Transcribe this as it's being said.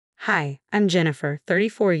Hi, I'm Jennifer,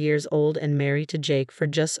 34 years old and married to Jake for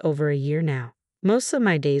just over a year now. Most of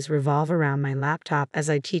my days revolve around my laptop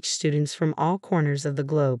as I teach students from all corners of the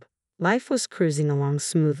globe. Life was cruising along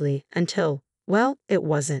smoothly until, well, it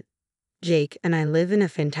wasn't. Jake and I live in a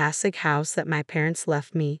fantastic house that my parents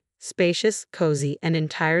left me, spacious, cozy, and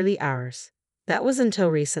entirely ours. That was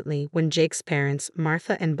until recently when Jake's parents,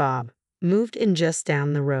 Martha and Bob, moved in just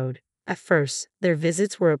down the road. At first, their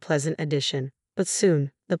visits were a pleasant addition, but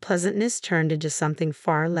soon, the pleasantness turned into something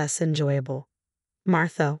far less enjoyable.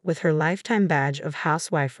 Martha, with her lifetime badge of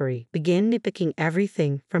housewifery, began nitpicking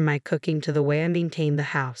everything from my cooking to the way I maintained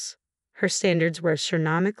the house. Her standards were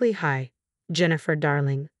astronomically high. "Jennifer,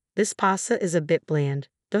 darling, this pasta is a bit bland,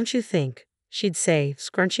 don't you think?" she'd say,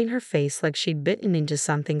 scrunching her face like she'd bitten into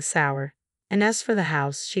something sour. And as for the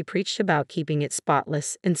house, she preached about keeping it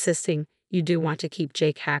spotless, insisting, "You do want to keep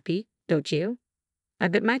Jake happy, don't you?" I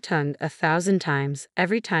bit my tongue 1,000 times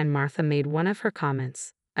every time Martha made one of her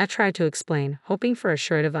comments. I tried to explain, hoping for a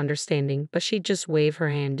shred of understanding, but she'd just wave her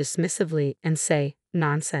hand dismissively and say,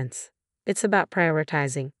 "Nonsense. It's about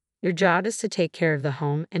prioritizing. Your job is to take care of the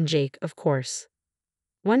home and Jake, of course."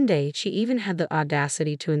 One day, she even had the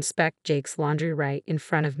audacity to inspect Jake's laundry right in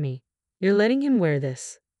front of me. "You're letting him wear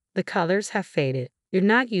this. The colors have faded. You're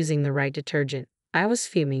not using the right detergent." I was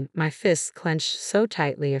fuming, my fists clenched so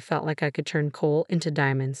tightly I felt like I could turn coal into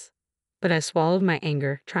diamonds. But I swallowed my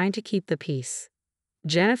anger, trying to keep the peace.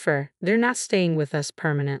 "Jennifer, they're not staying with us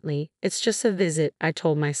permanently. It's just a visit," I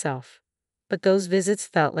told myself. But those visits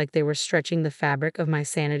felt like they were stretching the fabric of my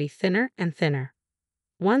sanity thinner and thinner.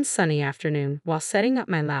 One sunny afternoon, while setting up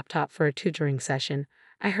my laptop for a tutoring session,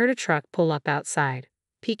 I heard a truck pull up outside.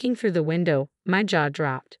 Peeking through the window, my jaw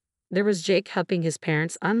dropped. There was Jake helping his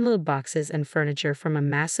parents unload boxes and furniture from a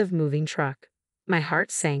massive moving truck. My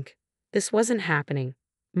heart sank. This wasn't happening.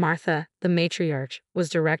 Martha, the matriarch, was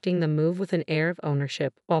directing the move with an air of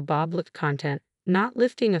ownership, while Bob looked content, not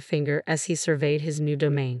lifting a finger as he surveyed his new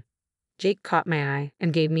domain. Jake caught my eye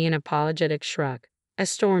and gave me an apologetic shrug. I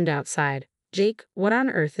stormed outside. "Jake, what on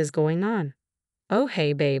earth is going on?" "Oh,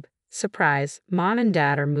 hey, babe. Surprise, Mom and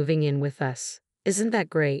Dad are moving in with us. Isn't that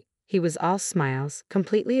great?" He was all smiles,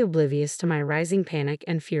 completely oblivious to my rising panic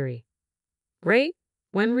and fury. "Great?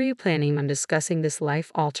 When were you planning on discussing this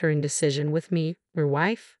life-altering decision with me, your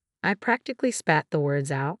wife?" I practically spat the words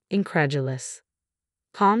out, incredulous.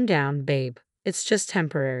 "Calm down, babe. It's just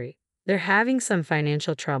temporary. They're having some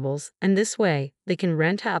financial troubles, and this way, they can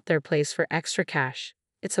rent out their place for extra cash.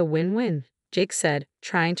 It's a win-win," Jake said,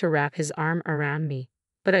 trying to wrap his arm around me.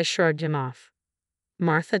 But I shrugged him off.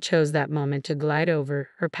 Martha chose that moment to glide over,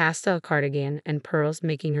 her pastel cardigan and pearls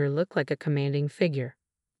making her look like a commanding figure.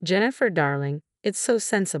 "Jennifer, darling, it's so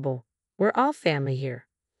sensible. We're all family here.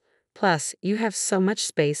 Plus, you have so much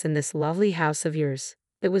space in this lovely house of yours.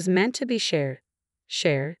 It was meant to be shared."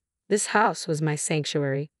 Shared? This house was my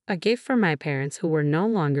sanctuary, a gift from my parents who were no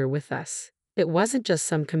longer with us. It wasn't just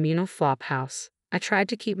some communal flop house. I tried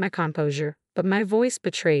to keep my composure, but my voice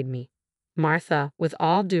betrayed me. "Martha, with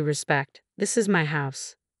all due respect, this is my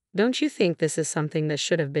house. Don't you think this is something that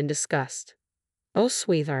should have been discussed?" "Oh,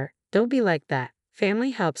 sweetheart, don't be like that.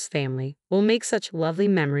 Family helps family. We'll make such lovely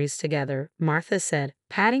memories together," Martha said,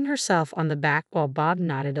 patting herself on the back while Bob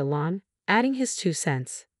nodded along, adding his 2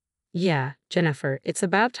 cents. "Yeah, Jennifer, it's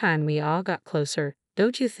about time we all got closer,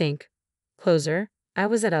 don't you think?" Closer? I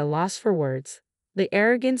was at a loss for words. The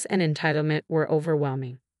arrogance and entitlement were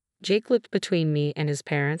overwhelming. Jake looked between me and his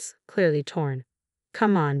parents, clearly torn.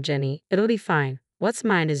 "Come on, Jenny, it'll be fine. What's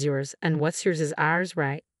mine is yours, and what's yours is ours,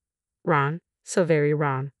 right?" Wrong, so very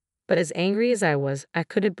wrong. But as angry as I was, I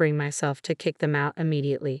couldn't bring myself to kick them out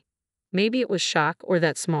immediately. Maybe it was shock or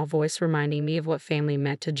that small voice reminding me of what family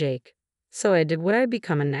meant to Jake. So I did what I'd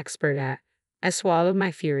become an expert at. I swallowed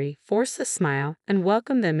my fury, forced a smile, and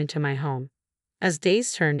welcomed them into my home. As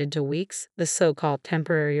days turned into weeks, the so-called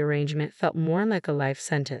temporary arrangement felt more like a life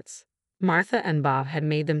sentence. Martha and Bob had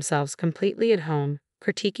made themselves completely at home,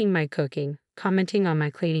 critiquing my cooking, commenting on my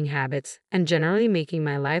cleaning habits, and generally making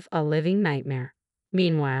my life a living nightmare.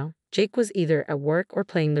 Meanwhile, Jake was either at work or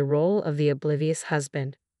playing the role of the oblivious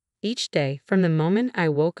husband. Each day, from the moment I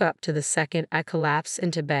woke up to the second I collapsed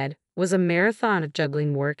into bed, was a marathon of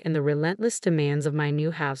juggling work and the relentless demands of my new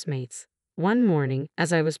housemates. One morning,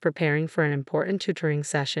 as I was preparing for an important tutoring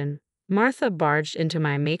session, Martha barged into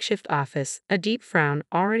my makeshift office, a deep frown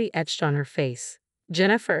already etched on her face.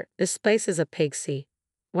 "Jennifer, this place is a pigsty.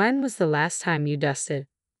 When was the last time you dusted?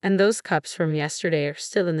 And those cups from yesterday are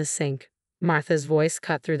still in the sink." Martha's voice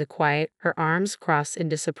cut through the quiet, her arms crossed in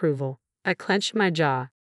disapproval. I clenched my jaw,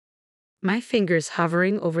 my fingers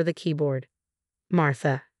hovering over the keyboard.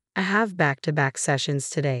 "Martha, I have back-to-back sessions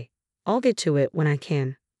today. I'll get to it when I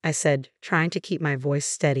can, I said, trying to keep my voice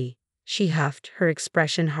steady. She huffed, her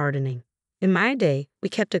expression hardening. In my day, we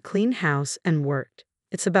kept a clean house and worked.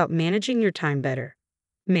 It's about managing your time better.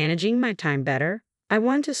 Managing my time better? I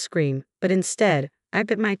wanted to scream, but instead, I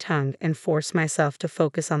bit my tongue and forced myself to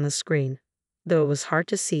focus on the screen, though it was hard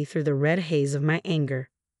to see through the red haze of my anger.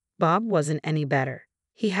 Bob wasn't any better.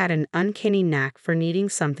 He had an uncanny knack for needing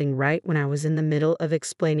something right when I was in the middle of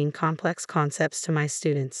explaining complex concepts to my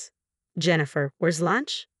students. Jennifer, where's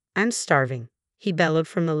lunch? I'm starving, he bellowed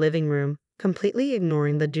from the living room, completely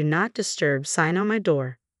ignoring the do not disturb sign on my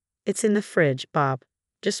door. It's in the fridge, Bob.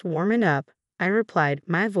 Just warm it up, I replied,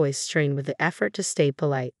 my voice strained with the effort to stay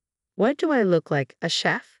polite. What do I look like, a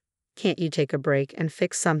chef? Can't you take a break and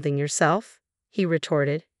fix something yourself? He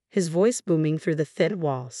retorted, his voice booming through the thin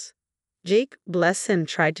walls. Jake, bless him,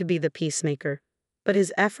 tried to be the peacemaker, but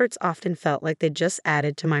his efforts often felt like they just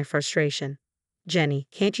added to my frustration. Jenny,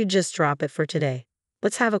 can't you just drop it for today?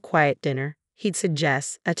 Let's have a quiet dinner, he'd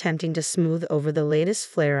suggest, attempting to smooth over the latest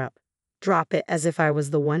flare-up. Drop it as if I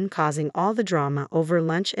was the one causing all the drama over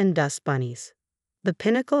lunch and dust bunnies. The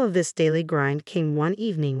pinnacle of this daily grind came one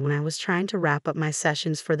evening when I was trying to wrap up my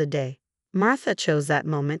sessions for the day. Martha chose that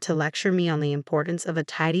moment to lecture me on the importance of a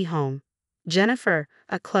tidy home. Jennifer,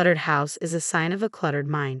 a cluttered house is a sign of a cluttered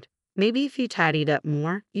mind. Maybe if you tidied up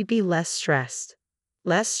more, you'd be less stressed.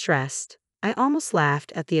 Less stressed? I almost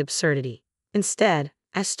laughed at the absurdity. Instead,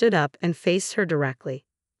 I stood up and faced her directly.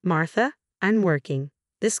 Martha, I'm working.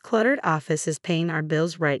 This cluttered office is paying our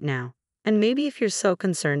bills right now. And maybe if you're so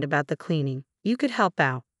concerned about the cleaning, you could help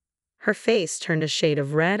out. Her face turned a shade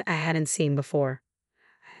of red I hadn't seen before.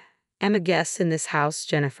 I'm a guest in this house,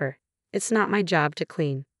 Jennifer. It's not my job to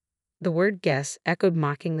clean. The word guest echoed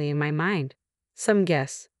mockingly in my mind. Some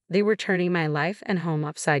guests, they were turning my life and home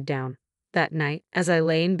upside down. That night, as I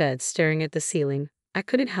lay in bed staring at the ceiling, I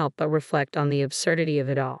couldn't help but reflect on the absurdity of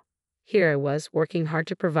it all. Here I was, working hard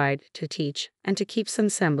to provide, to teach, and to keep some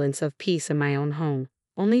semblance of peace in my own home,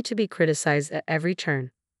 only to be criticized at every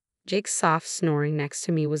turn. Jake's soft snoring next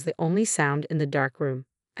to me was the only sound in the dark room.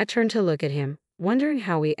 I turned to look at him, wondering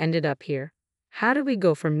how we ended up here. How did we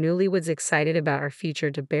go from newlyweds excited about our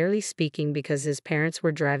future to barely speaking because his parents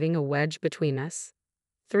were driving a wedge between us?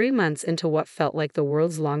 3 months into what felt like the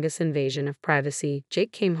world's longest invasion of privacy,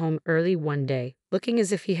 Jake came home early one day, looking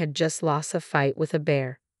as if he had just lost a fight with a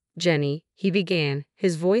bear. Jenny, he began,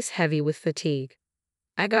 his voice heavy with fatigue.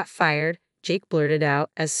 I got fired, Jake blurted out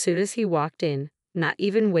as soon as he walked in, not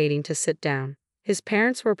even waiting to sit down. His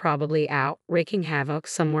parents were probably out, wreaking havoc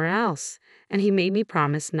somewhere else, and he made me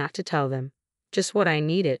promise not to tell them. Just what I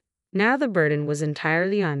needed. Now the burden was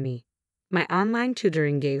entirely on me. My online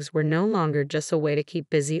tutoring gigs were no longer just a way to keep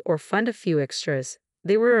busy or fund a few extras.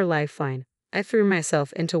 They were a lifeline. I threw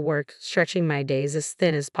myself into work, stretching my days as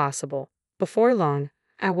thin as possible. Before long,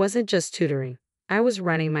 I wasn't just tutoring. I was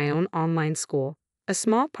running my own online school. A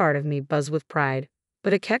small part of me buzzed with pride,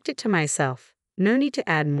 but I kept it to myself. No need to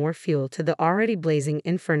add more fuel to the already blazing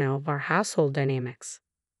inferno of our household dynamics.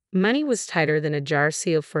 Money was tighter than a jar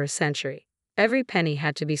sealed for a century. Every penny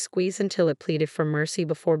had to be squeezed until it pleaded for mercy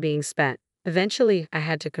before being spent. Eventually, I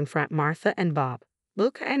had to confront Martha and Bob.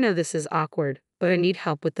 Look, I know this is awkward, but I need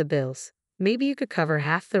help with the bills. Maybe you could cover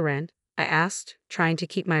half the rent, I asked, trying to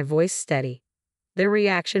keep my voice steady. Their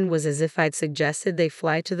reaction was as if I'd suggested they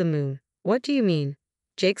fly to the moon. What do you mean?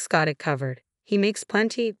 Jake's got it covered. He makes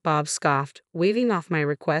plenty, Bob scoffed, waving off my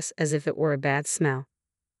request as if it were a bad smell.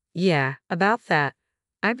 Yeah, about that,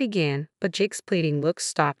 I began, but Jake's pleading look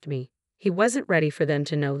stopped me. He wasn't ready for them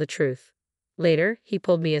to know the truth. Later, he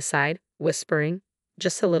pulled me aside, whispering,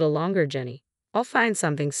 just a little longer, Jenny. I'll find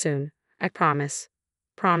something soon, I promise.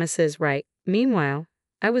 Promise is right. Meanwhile,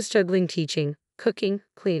 I was juggling teaching, cooking,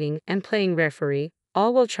 cleaning, and playing referee,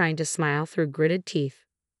 all while trying to smile through gritted teeth.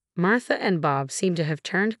 Martha and Bob seemed to have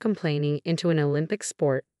turned complaining into an Olympic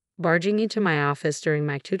sport, barging into my office during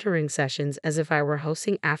my tutoring sessions as if I were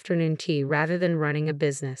hosting afternoon tea rather than running a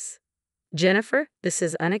business. Jennifer, this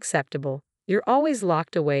is unacceptable. You're always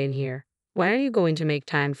locked away in here. Why are you going to make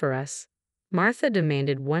time for us? Martha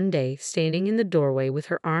demanded one day, standing in the doorway with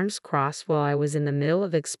her arms crossed while I was in the middle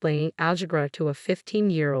of explaining algebra to a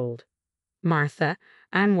 15-year-old. Martha,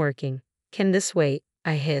 I'm working. Can this wait?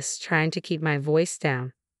 I hissed, trying to keep my voice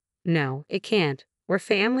down. No, it can't. We're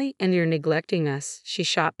family and you're neglecting us, she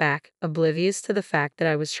shot back, oblivious to the fact that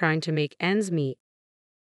I was trying to make ends meet.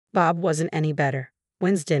 Bob wasn't any better.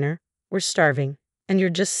 When's dinner? We're starving, and you're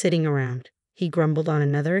just sitting around, he grumbled on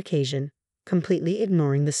another occasion, completely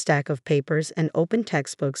ignoring the stack of papers and open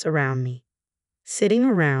textbooks around me. Sitting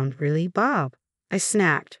around, really, Bob? I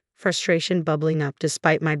snapped, frustration bubbling up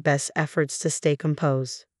despite my best efforts to stay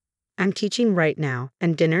composed. I'm teaching right now,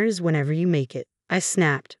 and dinner is whenever you make it. I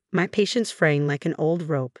snapped, my patience fraying like an old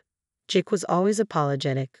rope. Jake was always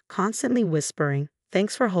apologetic, constantly whispering,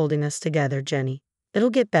 "Thanks for holding us together, Jenny. It'll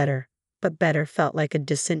get better." But better felt like a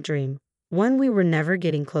distant dream, one we were never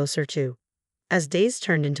getting closer to. As days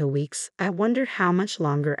turned into weeks, I wondered how much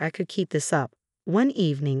longer I could keep this up. One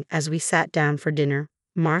evening, as we sat down for dinner,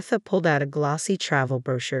 Martha pulled out a glossy travel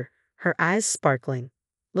brochure, her eyes sparkling.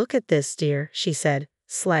 "Look at this, dear," she said,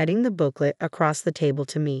 sliding the booklet across the table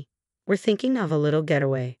to me. "We're thinking of a little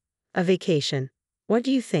getaway. A vacation. What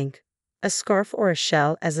do you think? A scarf or a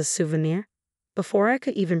shell as a souvenir?" Before I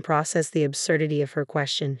could even process the absurdity of her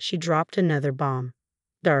question, she dropped another bomb.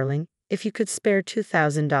 "Darling, if you could spare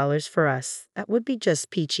 $2,000 for us, that would be just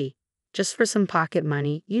peachy. Just for some pocket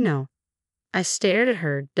money, you know." I stared at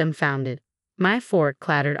her, dumbfounded. My fork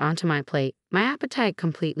clattered onto my plate, my appetite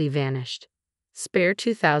completely vanished. "Spare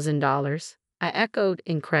 $2,000? I echoed,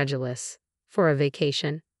 incredulous. "For a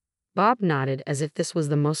vacation?" Bob nodded as if this was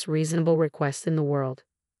the most reasonable request in the world.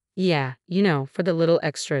 "Yeah, for the little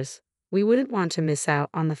extras. We wouldn't want to miss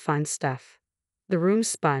out on the fun stuff." The room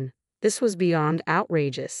spun. This was beyond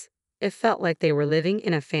outrageous. It felt like they were living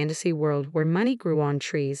in a fantasy world where money grew on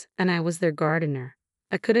trees and I was their gardener.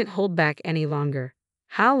 I couldn't hold back any longer.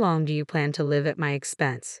 "How long do you plan to live at my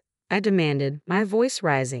expense?" I demanded, my voice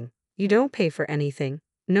rising. "You don't pay for anything.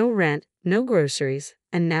 No rent, no groceries,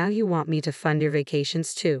 and now you want me to fund your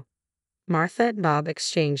vacations too." Martha and Bob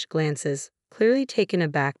exchanged glances, clearly taken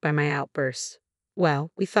aback by my outburst.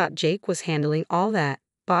 "Well, we thought Jake was handling all that,"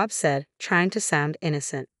 Bob said, trying to sound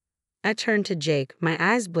innocent. I turned to Jake, my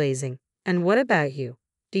eyes blazing. "And what about you?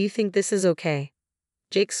 Do you think this is okay?"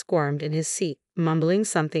 Jake squirmed in his seat, mumbling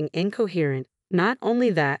something incoherent. "Not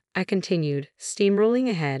only that," I continued, steamrolling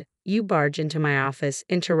ahead, "you barge into my office,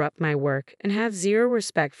 interrupt my work, and have zero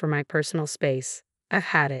respect for my personal space. I've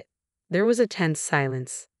had it." There was a tense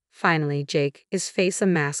silence. Finally, Jake, his face a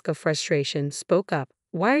mask of frustration, spoke up.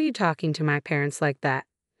 "Why are you talking to my parents like that?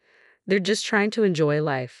 They're just trying to enjoy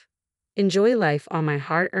life." "Enjoy life on my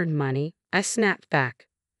hard-earned money?" I snapped back.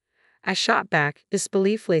 I shot back,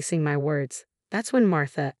 disbelief lacing my words. That's when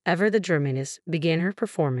Martha, ever the dramatist, began her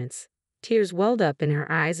performance. Tears welled up in her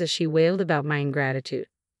eyes as she wailed about my ingratitude.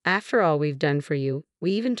 "After all we've done for you,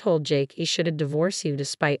 we even told Jake he should divorce you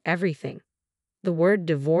despite everything." The word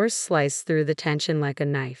divorce sliced through the tension like a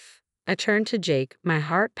knife. I turned to Jake, my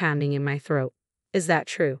heart pounding in my throat. "Is that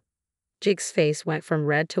true?" Jake's face went from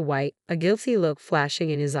red to white, a guilty look flashing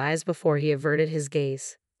in his eyes before he averted his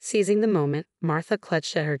gaze. Seizing the moment, Martha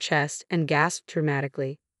clutched at her chest and gasped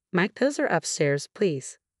dramatically. "My pills are upstairs,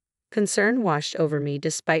 please." Concern washed over me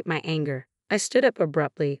despite my anger. I stood up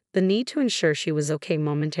abruptly, the need to ensure she was okay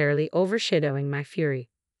momentarily overshadowing my fury.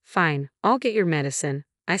 "Fine, I'll get your medicine,"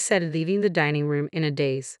 I said, leaving the dining room in a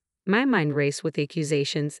daze. My mind raced with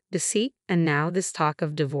accusations, deceit, and now this talk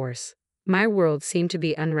of divorce. My world seemed to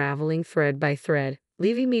be unraveling thread by thread,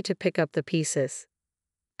 leaving me to pick up the pieces.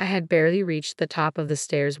 I had barely reached the top of the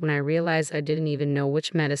stairs when I realized I didn't even know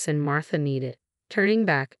which medicine Martha needed. Turning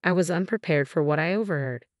back, I was unprepared for what I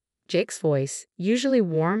overheard. Jake's voice, usually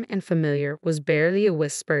warm and familiar, was barely a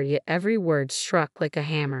whisper, yet every word struck like a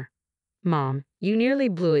hammer. "Mom, you nearly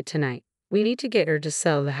blew it tonight. We need to get her to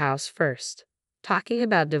sell the house first. Talking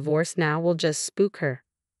about divorce now will just spook her."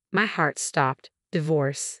 My heart stopped.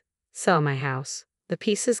 Divorce. Sell my house. The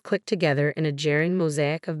pieces clicked together in a jarring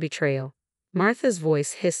mosaic of betrayal. Martha's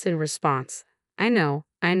voice hissed in response. I know,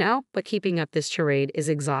 but keeping up this charade is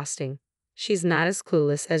exhausting. She's not as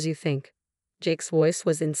clueless as you think." Jake's voice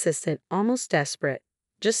was insistent, almost desperate.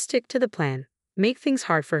 "Just stick to the plan. Make things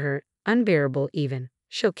hard for her, unbearable even.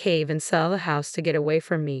 She'll cave and sell the house to get away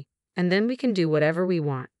from me, and then we can do whatever we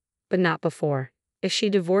want. But not before. If she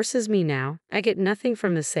divorces me now, I get nothing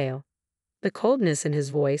from the sale." The coldness in his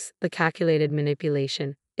voice, the calculated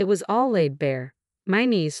manipulation, it was all laid bare. My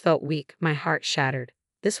knees felt weak, my heart shattered.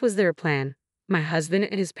 This was their plan. My husband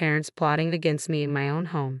and his parents plotting against me in my own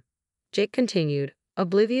home. Jake continued,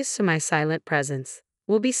 oblivious to my silent presence.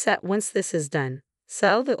 "We'll be set once this is done.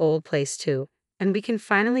 Sell the old place too, and we can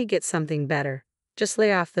finally get something better. Just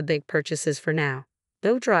lay off the big purchases for now.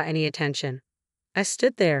 Don't draw any attention." I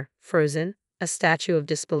stood there, frozen, a statue of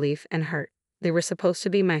disbelief and hurt. They were supposed to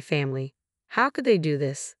be my family. How could they do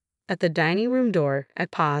this? At the dining room door, I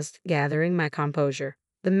paused, gathering my composure.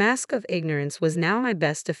 The mask of ignorance was now my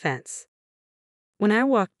best defense. When I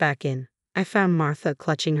walked back in, I found Martha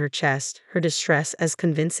clutching her chest, her distress as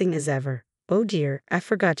convincing as ever. "Oh dear, I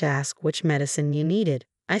forgot to ask which medicine you needed,"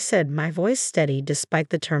 I said, my voice steady despite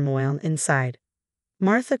the turmoil inside.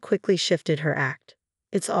 Martha quickly shifted her act.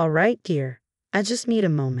 "It's all right, dear. I just need a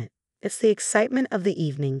moment." It's the excitement of the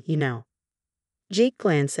evening, you know. Jake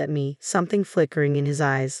glanced at me, something flickering in his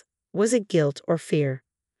eyes. Was it guilt or fear?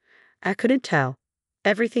 I couldn't tell.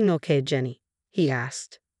 Everything okay, Jenny? He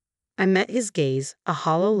asked. I met his gaze, a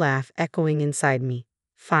hollow laugh echoing inside me.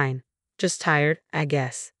 Fine. Just tired, I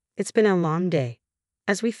guess. It's been a long day.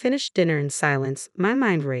 As we finished dinner in silence, my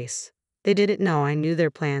mind raced. They didn't know I knew their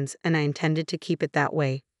plans, and I intended to keep it that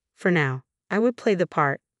way. For now, I would play the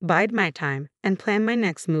part, bide my time, and plan my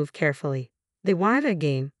next move carefully. They wanted a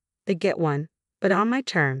game. They'd get one, but on my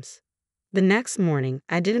terms. The next morning,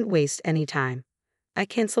 I didn't waste any time. I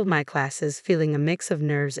canceled my classes, feeling a mix of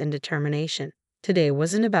nerves and determination. Today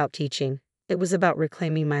wasn't about teaching, it was about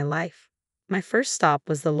reclaiming my life. My first stop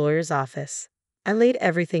was the lawyer's office. I laid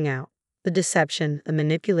everything out, the deception, the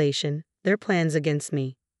manipulation, their plans against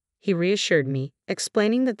me. He reassured me,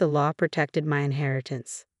 explaining that the law protected my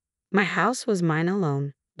inheritance. My house was mine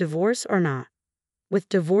alone, divorce or not. With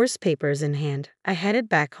divorce papers in hand, I headed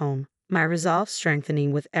back home, my resolve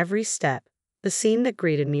strengthening with every step. The scene that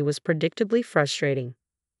greeted me was predictably frustrating.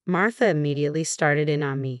 Martha immediately started in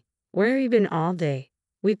on me. Where have you been all day?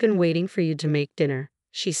 We've been waiting for you to make dinner,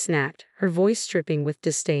 she snapped, her voice dripping with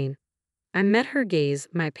disdain. I met her gaze,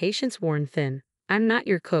 my patience worn thin. I'm not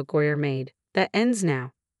your cook or your maid. That ends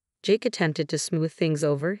now. Jake attempted to smooth things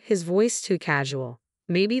over, his voice too casual.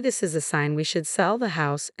 Maybe this is a sign we should sell the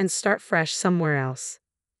house and start fresh somewhere else.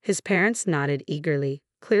 His parents nodded eagerly,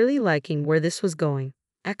 clearly liking where this was going.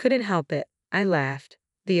 I couldn't help it. I laughed.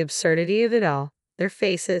 The absurdity of it all. Their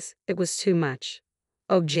faces, it was too much.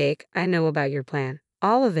 Oh, Jake, I know about your plan.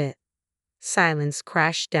 All of it. Silence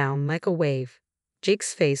crashed down like a wave.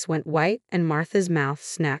 Jake's face went white and Martha's mouth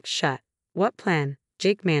snapped shut. What plan?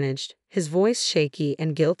 Jake managed, his voice shaky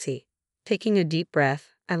and guilty. Taking a deep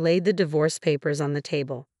breath, I laid the divorce papers on the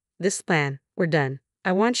table. This plan, we're done.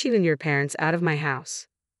 I want you and your parents out of my house.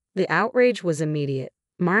 The outrage was immediate.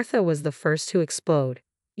 Martha was the first to explode.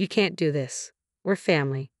 You can't do this. We're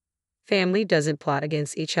family. Family doesn't plot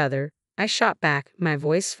against each other. I shot back, my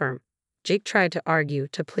voice firm. Jake tried to argue,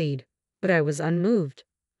 to plead, but I was unmoved.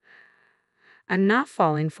 I'm not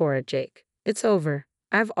falling for it, Jake. It's over.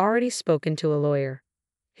 I've already spoken to a lawyer.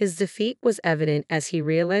 His defeat was evident as he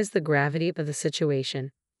realized the gravity of the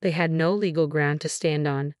situation. They had no legal ground to stand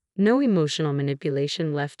on, no emotional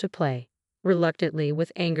manipulation left to play. Reluctantly,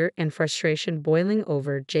 with anger and frustration boiling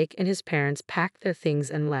over, Jake and his parents packed their things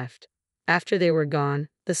and left. After they were gone,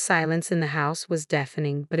 the silence in the house was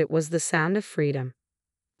deafening, but it was the sound of freedom.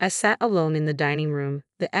 I sat alone in the dining room,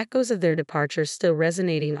 the echoes of their departure still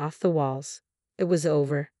resonating off the walls. It was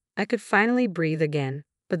over. I could finally breathe again,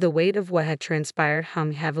 but the weight of what had transpired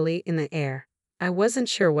hung heavily in the air. I wasn't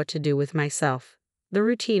sure what to do with myself. The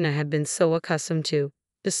routine I had been so accustomed to,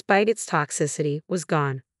 despite its toxicity, was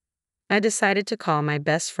gone. I decided to call my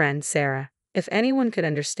best friend Sarah. If anyone could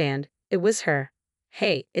understand, it was her.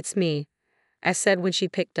 Hey, it's me, I said when she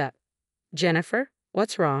picked up. Jennifer,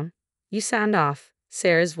 what's wrong? You sound off.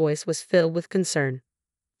 Sarah's voice was filled with concern.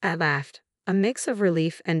 I laughed, a mix of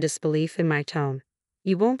relief and disbelief in my tone.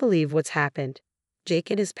 You won't believe what's happened. Jake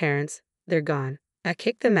and his parents, they're gone. I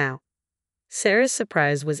kicked them out. Sarah's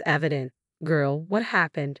surprise was evident. Girl, what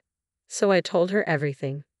happened? So I told her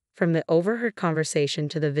everything, from the overheard conversation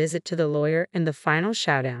to the visit to the lawyer and the final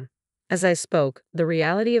showdown. As I spoke, the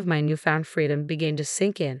reality of my newfound freedom began to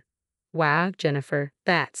sink in. Wow, Jennifer,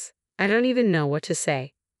 I don't even know what to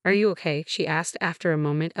say. Are you okay? She asked after a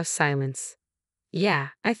moment of silence. Yeah,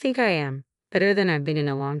 I think I am. Better than I've been in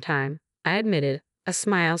a long time, I admitted, a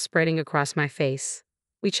smile spreading across my face.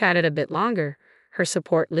 We chatted a bit longer, her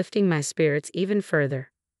support lifting my spirits even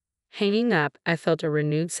further. Hanging up, I felt a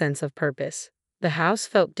renewed sense of purpose. The house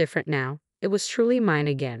felt different now. It was truly mine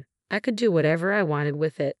again. I could do whatever I wanted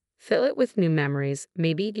with it, fill it with new memories,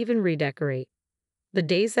 maybe even redecorate. The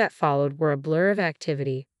days that followed were a blur of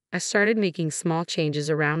activity. I started making small changes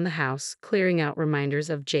around the house, clearing out reminders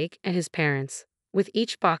of Jake and his parents. With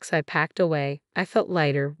each box I packed away, I felt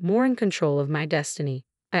lighter, more in control of my destiny.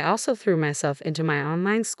 I also threw myself into my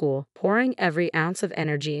online school, pouring every ounce of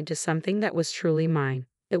energy into something that was truly mine.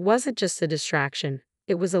 It wasn't just a distraction.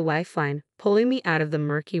 It was a lifeline, pulling me out of the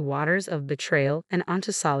murky waters of betrayal and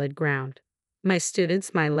onto solid ground. My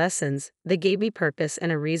students, my lessons, they gave me purpose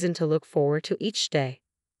and a reason to look forward to each day.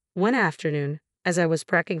 One afternoon, as I was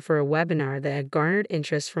prepping for a webinar that had garnered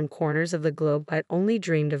interest from corners of the globe I'd only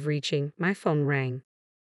dreamed of reaching, my phone rang.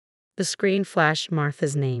 The screen flashed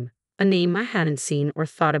Martha's name, a name I hadn't seen or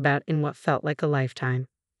thought about in what felt like a lifetime.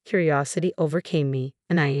 Curiosity overcame me,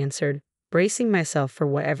 and I answered, bracing myself for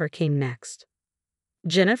whatever came next.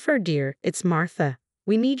 Jennifer, dear, it's Martha.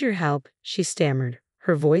 We need your help, she stammered,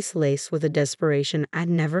 her voice laced with a desperation I'd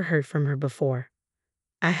never heard from her before.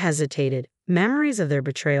 I hesitated, memories of their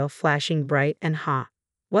betrayal flashing bright and hot.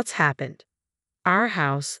 What's happened? Our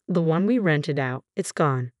house, the one we rented out, it's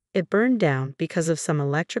gone. It burned down because of some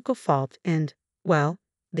electrical fault and, well,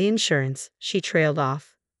 the insurance, she trailed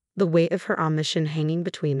off, the weight of her omission hanging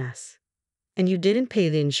between us. And you didn't pay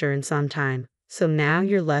the insurance on time, so now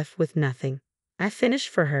you're left with nothing. I finished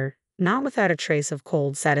for her, not without a trace of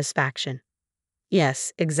cold satisfaction.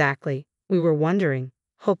 Yes, exactly. We were wondering,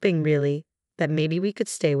 hoping really, that maybe we could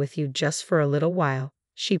stay with you just for a little while,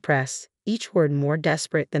 she pressed, each word more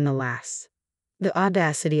desperate than the last. The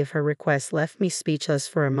audacity of her request left me speechless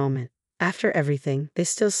for a moment. After everything, they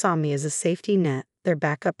still saw me as a safety net, their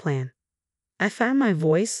backup plan. I found my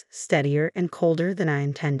voice steadier and colder than I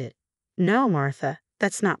intended. No, Martha,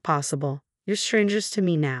 that's not possible. You're strangers to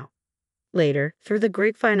me now. Later, through the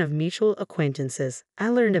grapevine of mutual acquaintances, I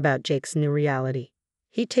learned about Jake's new reality.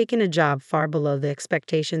 He'd taken a job far below the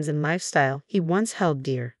expectations and lifestyle he once held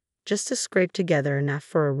dear, just to scrape together enough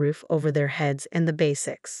for a roof over their heads and the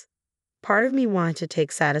basics. Part of me wanted to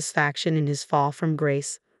take satisfaction in his fall from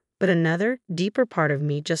grace, but another, deeper part of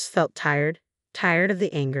me just felt tired of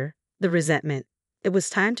the anger, the resentment. It was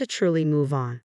time to truly move on.